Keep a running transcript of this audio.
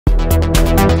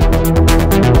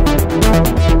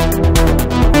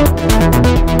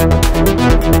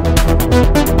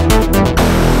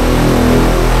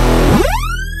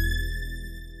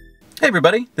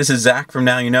everybody, this is Zach from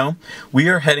Now You Know. We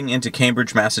are heading into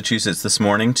Cambridge, Massachusetts this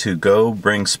morning to go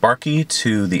bring Sparky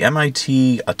to the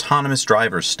MIT Autonomous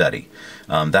Drivers Study.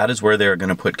 That is where they're going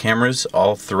to put cameras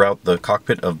all throughout the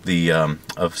cockpit of the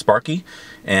of Sparky,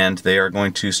 and they are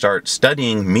going to start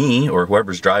studying me, or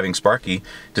whoever's driving Sparky,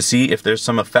 to see if there's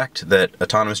some effect that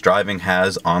autonomous driving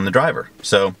has on the driver.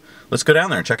 So let's go down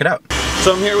there and check it out.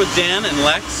 So I'm here with Dan and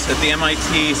Lex at the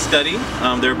MIT study.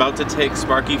 They're about to take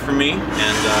Sparky from me, and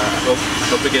I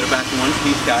hope we get it back in one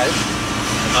piece, guys.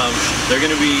 They're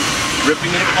going to be ripping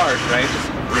it apart, right? Just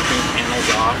ripping panels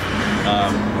off.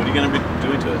 What are you going to be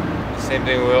doing to it? Same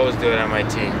thing we always do at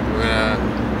MIT. We're going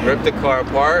to rip the car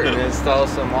apart and install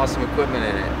some awesome equipment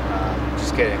in it.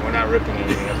 Just kidding, we're not ripping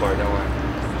anything apart, don't worry.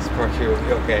 Sparky will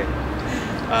be okay.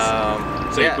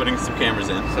 So you're putting some cameras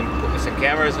in? Some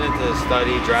cameras in to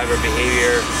study driver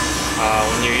behavior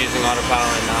when you're using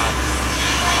autopilot and not.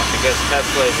 Because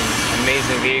Tesla is an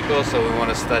amazing vehicle, so we want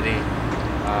to study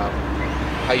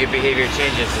how your behavior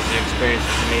changes as you experience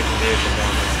this amazing vehicle.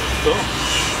 Cool.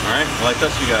 Alright, well I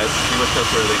trust you guys. You look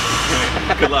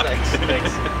trustworthy. Good luck.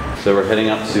 Thanks. So we're heading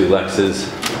up to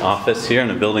Lex's office here in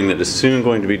a building that is soon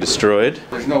going to be destroyed.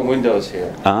 There's no windows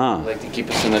here. Ah. I like to keep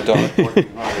us in the dark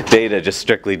working hard. Data, just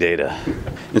strictly data.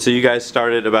 And so you guys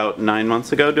started about 9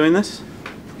 months ago doing this?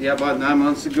 Yeah, about 9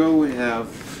 months ago. We have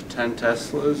 10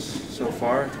 Teslas so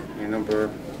far.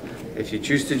 If you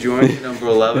choose to join, number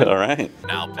 11. All right.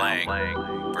 Now playing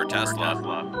for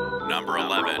Tesla, number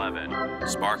 11,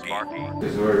 Sparky.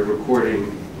 Because we're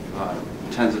recording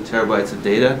tens of terabytes of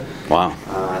data. Wow.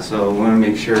 So we want to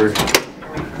make sure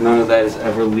none of that is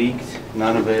ever leaked.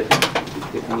 None of it,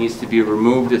 if it needs to be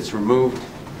removed, it's removed.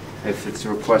 If it's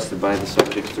requested by the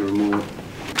subject to remove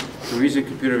it. So we're using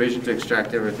computer vision to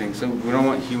extract everything. So we don't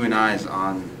want human eyes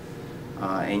on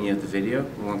any of the video.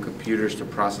 We want computers to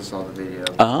process all the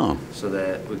video so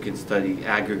that we can study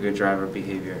aggregate driver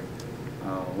behavior.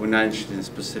 We're not interested in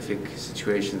specific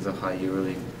situations of how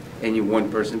any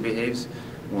one person behaves.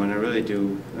 We want to really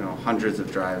do hundreds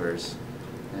of drivers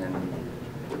and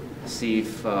see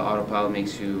if autopilot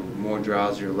makes you more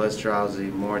drowsy or less drowsy,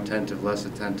 more attentive, less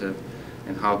attentive,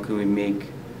 and how can we make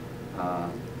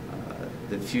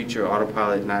the future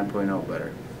autopilot 9.0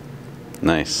 better.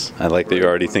 Nice. I like that you're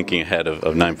already thinking ahead of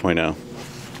 9.0. All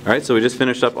right, so we just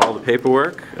finished up all the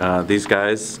paperwork. These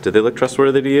guys, do they look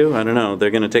trustworthy to you? I don't know.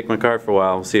 They're going to take my car for a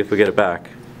while. We'll see if we get it back.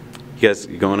 You guys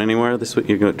going anywhere this week?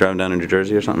 You're driving down into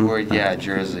Jersey or something? Yeah,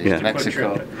 Jersey, yeah.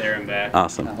 Mexico. There and back.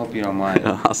 Awesome. I hope you don't mind.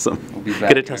 Awesome. We'll be back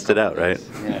get it tested out, right?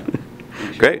 Yeah.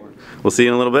 Great. We'll see you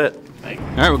in a little bit. All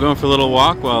right, we're going for a little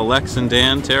walk while Lex and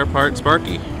Dan tear apart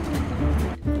Sparky.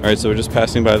 All right, so we're just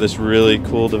passing by this really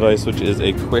cool device, which is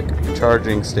a quick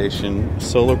charging station,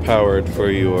 solar powered for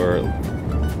your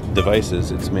devices.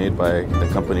 It's made by a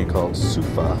company called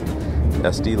SUFA,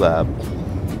 SD Lab.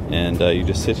 And you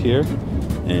just sit here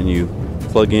and you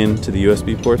plug into the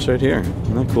USB ports right here.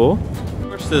 Isn't that cool? Of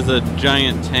course, there's a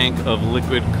giant tank of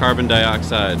liquid carbon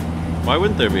dioxide. Why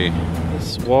wouldn't there be?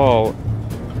 This wall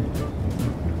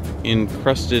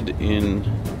encrusted in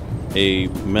a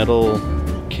metal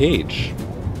cage.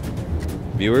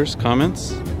 Viewers,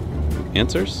 comments,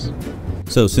 answers?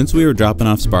 So since we were dropping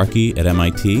off Sparky at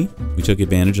MIT, we took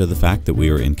advantage of the fact that we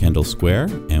were in Kendall Square,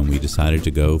 and we decided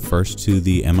to go first to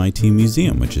the MIT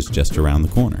Museum, which is just around the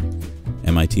corner.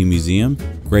 MIT Museum,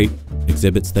 great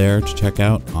exhibits there to check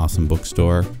out, awesome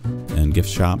bookstore and gift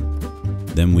shop.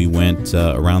 Then we went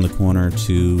around the corner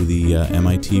to the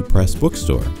MIT Press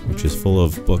bookstore, which is full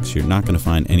of books you're not going to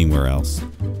find anywhere else.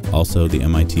 Also the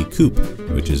MIT Coop,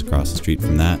 which is across the street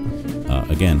from that.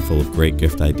 Again, full of great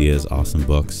gift ideas, awesome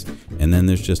books. And then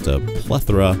there's just a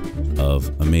plethora of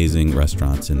amazing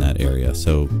restaurants in that area.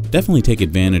 So definitely take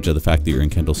advantage of the fact that you're in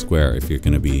Kendall Square if you're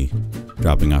going to be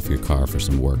dropping off your car for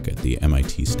some work at the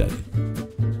MIT study.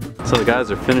 So the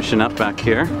guys are finishing up back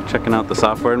here, checking out the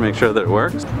software to make sure that it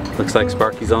works. Looks like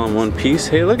Sparky's all in one piece.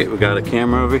 Hey, look it, we got a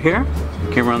camera over here,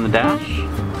 camera on the dash.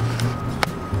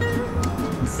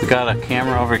 We got a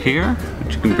camera over here,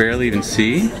 which you can barely even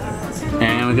see.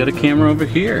 And we got a camera over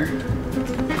here.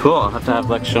 Cool, I'll have to have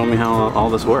Lex show me how all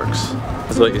this works.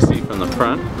 This is what you see from the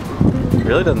front. It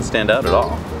really doesn't stand out at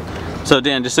all. So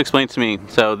Dan, just explain to me,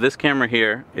 so this camera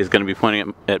here is going to be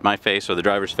pointing at my face, or the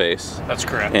driver's face. That's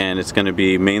correct. And it's going to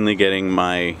be mainly getting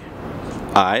my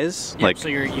eyes? Yep, so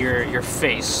your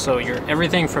face, so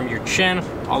everything from your chin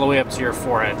all the way up to your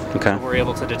forehead. Okay. So we're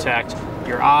able to detect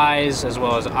your eyes as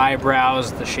well as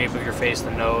eyebrows, the shape of your face,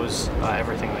 the nose,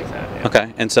 everything like that. Yeah.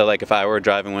 Okay, and so like if I were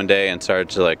driving one day and started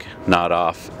to like nod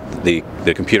off, the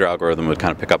computer algorithm would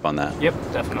kind of pick up on that. Yep,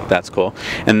 definitely. That's cool.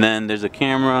 And then there's a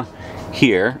camera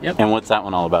here. Yep. And what's that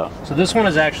one all about? So this one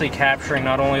is actually capturing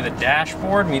not only the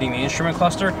dashboard, meaning the instrument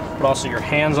cluster, but also your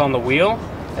hands on the wheel,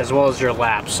 as well as your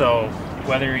lap. So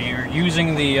whether you're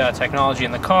using the technology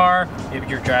in the car, if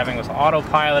you're driving with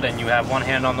autopilot and you have one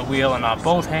hand on the wheel and not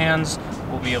both hands,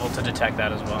 we'll be able to detect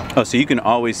that as well. Oh, so you can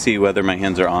always see whether my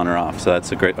hands are on or off. So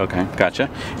that's a great, okay, gotcha.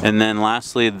 And then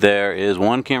lastly, there is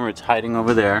one camera, it's hiding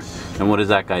over there. And what is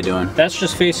that guy doing? That's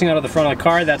just facing out of the front of the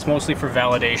car. That's mostly for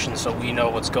validation, so we know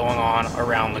what's going on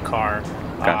around the car.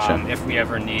 Gotcha. If we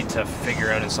ever need to figure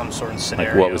out in some sort of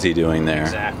scenario. Like what was he doing there?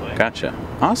 Exactly. Gotcha.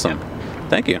 Awesome. Yep.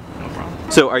 Thank you. No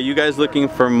problem. So are you guys looking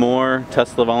for more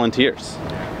Tesla volunteers?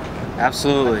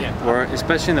 Absolutely. Or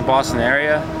especially in the Boston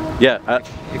area. Yeah.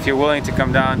 If you're willing to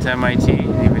come down to MIT,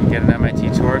 even get an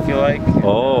MIT tour if you like.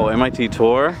 Oh, MIT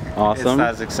tour. Awesome. It's not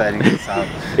as exciting as it sounds.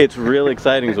 It's really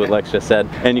exciting is what Lex just said.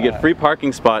 And you get free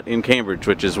parking spot in Cambridge,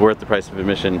 which is worth the price of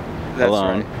admission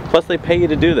alone. Right. Plus they pay you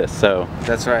to do this, so.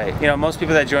 That's right. You know, most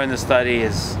people that join the study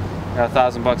is, you know,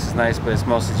 $1,000 is nice, but it's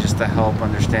mostly just to help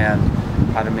understand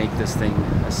how to make this thing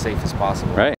as safe as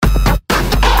possible. Right.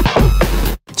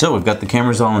 So we've got the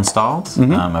cameras all installed.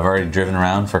 I've already driven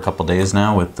around for a couple days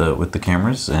now with the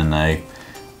cameras, and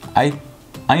I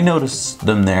notice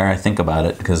them there. I think about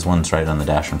it because one's right on the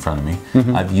dash in front of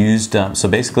me. I've used so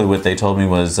basically what they told me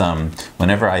was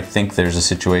whenever I think there's a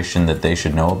situation that they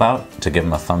should know about, to give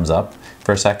them a thumbs up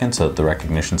for a second, so that the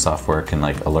recognition software can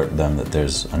like alert them that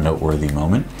there's a noteworthy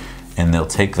moment, and they'll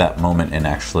take that moment and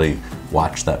actually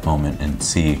watch that moment and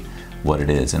see what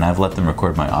it is. And I've let them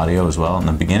record my audio as well. In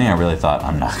the beginning I really thought,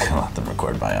 I'm not gonna let them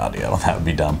record my audio, that would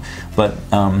be dumb. But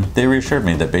they reassured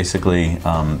me that basically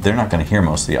they're not gonna hear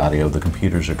most of the audio, the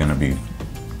computers are gonna be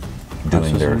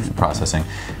doing their processing.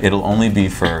 It'll only be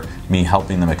for me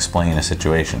helping them explain a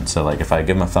situation. So like if I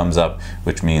give them a thumbs up,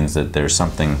 which means that there's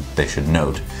something they should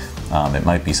note, it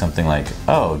might be something like,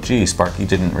 oh gee, Sparky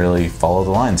didn't really follow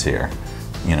the lines here,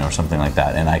 you know, or something like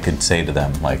that. And I could say to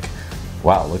them like,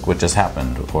 wow, look what just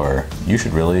happened, or you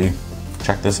should really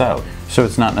check this out. So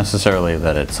it's not necessarily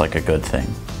that it's like a good thing.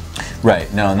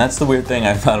 Right, no, and that's the weird thing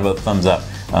I thought about thumbs up,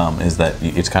 is that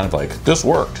it's kind of like, this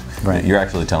worked. Right. You're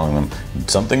actually telling them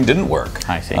something didn't work.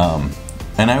 I see.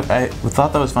 And I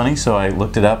thought that was funny, so I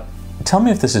looked it up. Tell me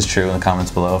if this is true in the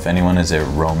comments below, if anyone is a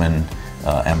Roman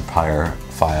Empire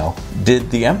file. Did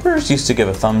the emperors used to give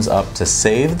a thumbs up to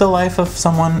save the life of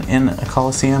someone in a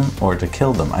Colosseum or to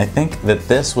kill them? I think that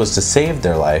this was to save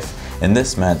their life and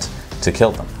this meant to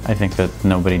kill them. I think that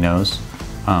nobody knows,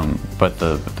 but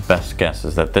the best guess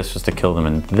is that this was to kill them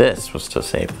and this was to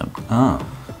save them. Oh.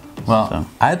 Well, So.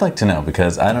 I'd like to know,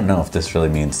 because I don't know if this really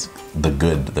means the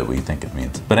good that we think it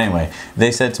means. But anyway,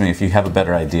 they said to me, if you have a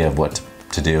better idea of what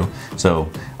to do. So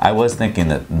I was thinking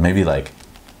that maybe like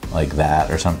that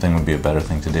or something would be a better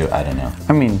thing to do. I don't know.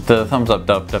 I mean, the thumbs up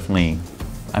definitely,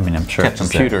 I mean, I'm sure a Catches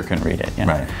computer can read it. Yeah.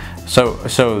 Right. So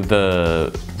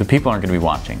the people aren't going to be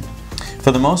watching.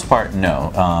 For the most part,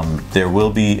 no. There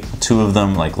will be two of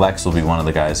them, like Lex will be one of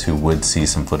the guys who would see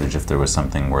some footage if there was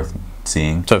something worth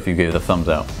seeing. So if you gave the thumbs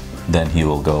out. Then he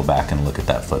will go back and look at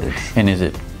that footage. And is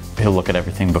it, he'll look at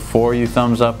everything before you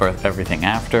thumbs up, or everything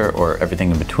after, or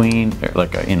everything in between, or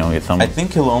like, you know, your thumb? I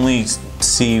think he'll only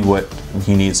see what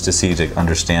he needs to see to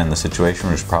understand the situation,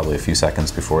 which is probably a few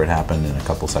seconds before it happened and a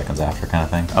couple seconds after, kind of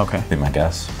thing. Okay. Be my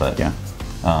guess, but Yeah.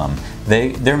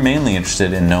 they're mainly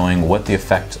interested in knowing what the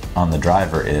effect on the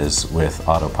driver is with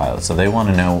autopilot. So they want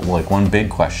to know, like, one big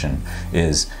question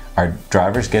is, are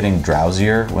drivers getting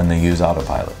drowsier when they use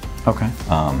autopilot? Okay.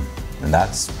 And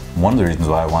that's one of the reasons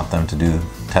why I want them to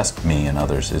test me and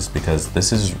others, is because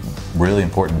this is really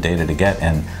important data to get.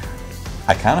 And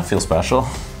I kind of feel special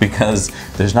because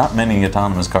there's not many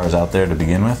autonomous cars out there to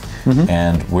begin with,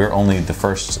 and we're only the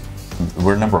first.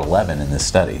 We're number 11 in this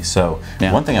study. So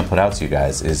Yeah. one thing I put out to you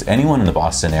guys is anyone in the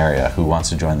Boston area who wants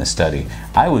to join this study,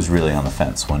 I was really on the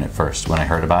fence when I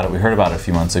heard about it. We heard about it a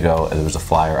few months ago. There was a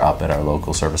flyer up at our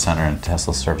local service center, and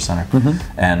Tesla service center.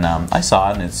 And I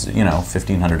saw it, and it's, you know,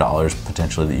 $1,500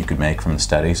 potentially that you could make from the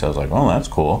study. So I was like, oh, that's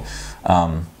cool.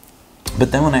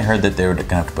 But then when I heard that they were going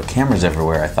to have to put cameras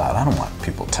everywhere, I thought, I don't want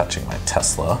people touching my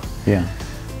Tesla. Yeah.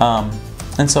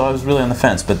 And so I was really on the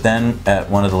fence. But then at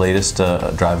one of the latest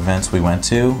drive events we went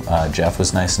to, Jeff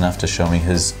was nice enough to show me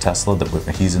his Tesla.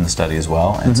 That he's in the study as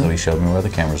well. And so he showed me where the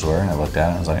cameras were, and I looked at it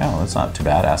and I was like, oh, that's not too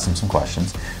bad. Asked him some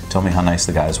questions, told me how nice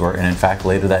the guys were. And in fact,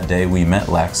 later that day we met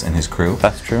Lex and his crew.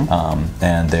 That's true.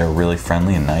 And they were really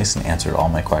friendly and nice and answered all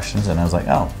my questions. And I was like,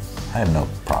 oh, I have no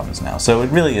problems now. So it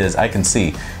really is, I can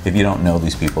see if you don't know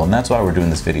these people, and that's why we're doing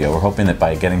this video. We're hoping that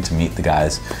by getting to meet the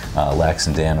guys, Lex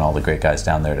and Dan and all the great guys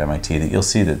down there at MIT, that you'll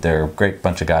see that they're a great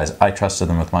bunch of guys. I trusted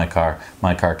them with my car.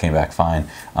 My car came back fine.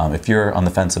 If you're on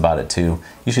the fence about it too,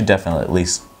 you should definitely at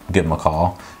least give them a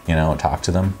call, you know, talk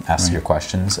to them, ask your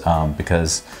questions,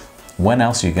 because when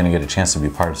else are you going to get a chance to be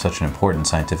part of such an important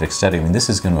scientific study? I mean, this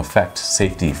is going to affect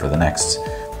safety for the next,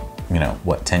 you know,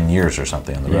 what, 10 years or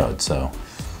something on the road. So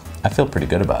I feel pretty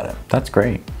good about it. That's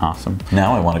great. Awesome.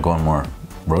 Now I want to go on more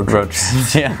road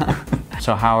trips. Yeah.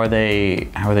 So how are they,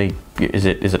 is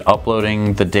it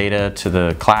uploading the data to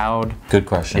the cloud? Good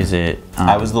question. Is it,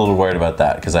 I was a little worried about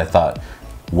that because I thought,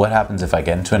 what happens if I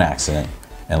get into an accident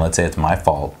and let's say it's my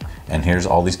fault, and here's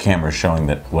all these cameras showing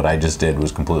that what I just did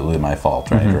was completely my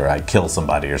fault, right? Or I killed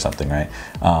somebody or something, right?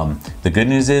 The good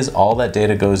news is all that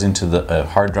data goes into the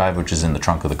hard drive, which is in the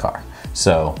trunk of the car.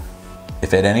 So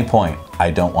if at any point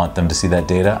I don't want them to see that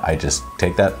data, I just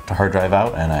take that hard drive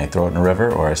out and I throw it in a river,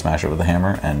 or I smash it with a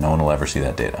hammer, and no one will ever see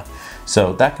that data.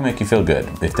 So that can make you feel good.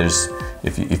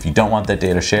 If you don't want that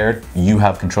data shared, you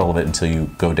have control of it until you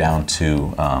go down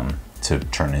to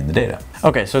turn in the data.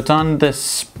 Okay, so it's on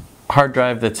this hard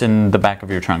drive that's in the back of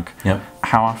your trunk. Yep.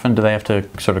 How often do they have to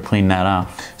sort of clean that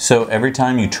off? So every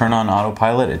time you turn on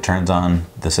autopilot, it turns on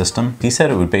the system. He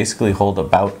said it would basically hold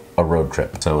about a road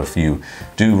trip. So if you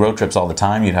do road trips all the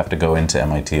time, you'd have to go into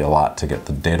MIT a lot to get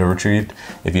the data retrieved.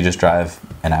 If you just drive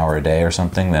an hour a day or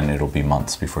something, then it'll be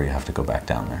months before you have to go back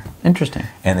down there. Interesting.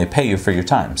 And they pay you for your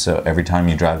time. So every time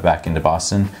you drive back into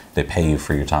Boston, they pay you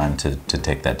for your time to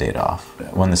take that data off.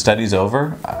 When the study's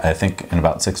over, I think in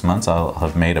about 6 months, I'll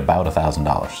have made about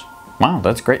 $1,000. Wow,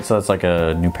 that's great. So that's like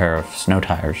a new pair of snow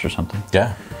tires or something.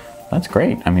 Yeah. That's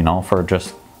great. I mean, all for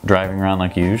just driving around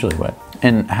like you usually would.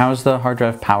 And how's the hard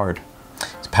drive powered?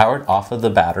 It's powered off of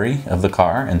the battery of the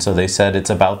car, and so they said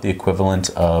it's about the equivalent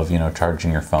of, you know,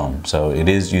 charging your phone. So it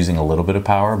is using a little bit of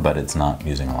power, but it's not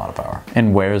using a lot of power.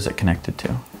 And where is it connected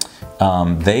to?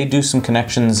 They do some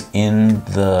connections in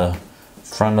the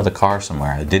front of the car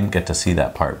somewhere. I didn't get to see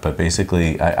that part, but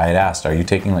basically I asked, are you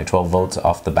taking like 12 volts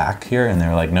off the back here? And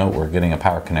they're like, no, we're getting a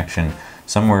power connection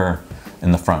somewhere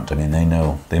in the front. I mean, they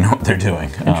know what they're doing.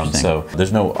 So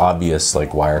there's no obvious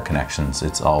like wire connections.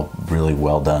 It's all really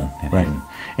well done. Right.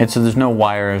 And so there's no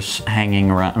wires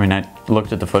hanging around. I mean, I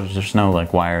looked at the footage. There's no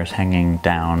like wires hanging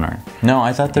down or. No,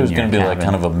 I thought there was going to be like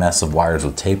kind of a mess of wires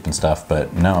with tape and stuff,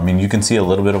 but no. I mean, you can see a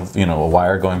little bit of, you know, a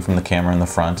wire going from the camera in the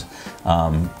front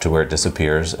to where it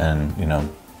disappears, and you know,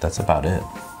 that's about it.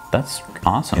 That's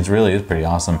awesome. It really is pretty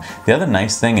awesome. The other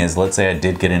nice thing is, let's say I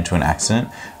did get into an accident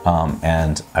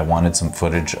and I wanted some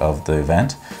footage of the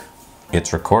event.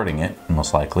 It's recording it,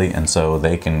 most likely, and so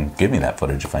they can give me that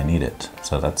footage if I need it.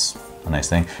 So that's a nice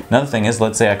thing. Another thing is,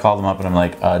 let's say I call them up and I'm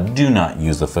like, do not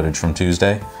use the footage from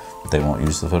Tuesday. They won't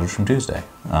use the footage from Tuesday.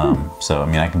 So, I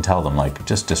mean, I can tell them, like,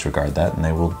 just disregard that, and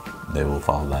they will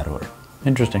follow that order.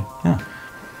 Interesting. Yeah.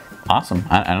 Awesome.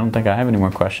 I don't think I have any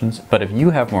more questions, but if you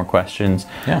have more questions,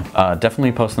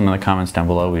 definitely post them in the comments down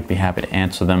below. We'd be happy to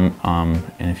answer them. And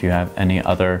if you have any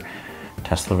other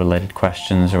Tesla-related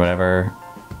questions or whatever,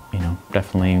 you know,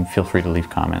 definitely feel free to leave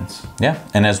comments. Yeah,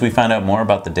 and as we find out more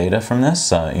about the data from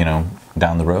this, you know,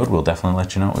 down the road, we'll definitely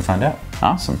let you know what we find out.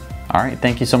 Awesome. All right,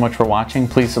 thank you so much for watching.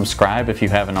 Please subscribe if you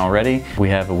haven't already. We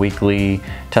have a weekly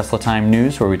Tesla Time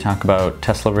news where we talk about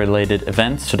Tesla-related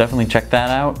events, so definitely check that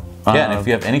out. Yeah, and if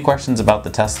you have any questions about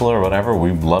the Tesla or whatever,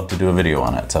 we'd love to do a video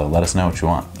on it, so let us know what you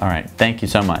want. All right, thank you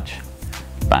so much.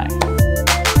 Bye.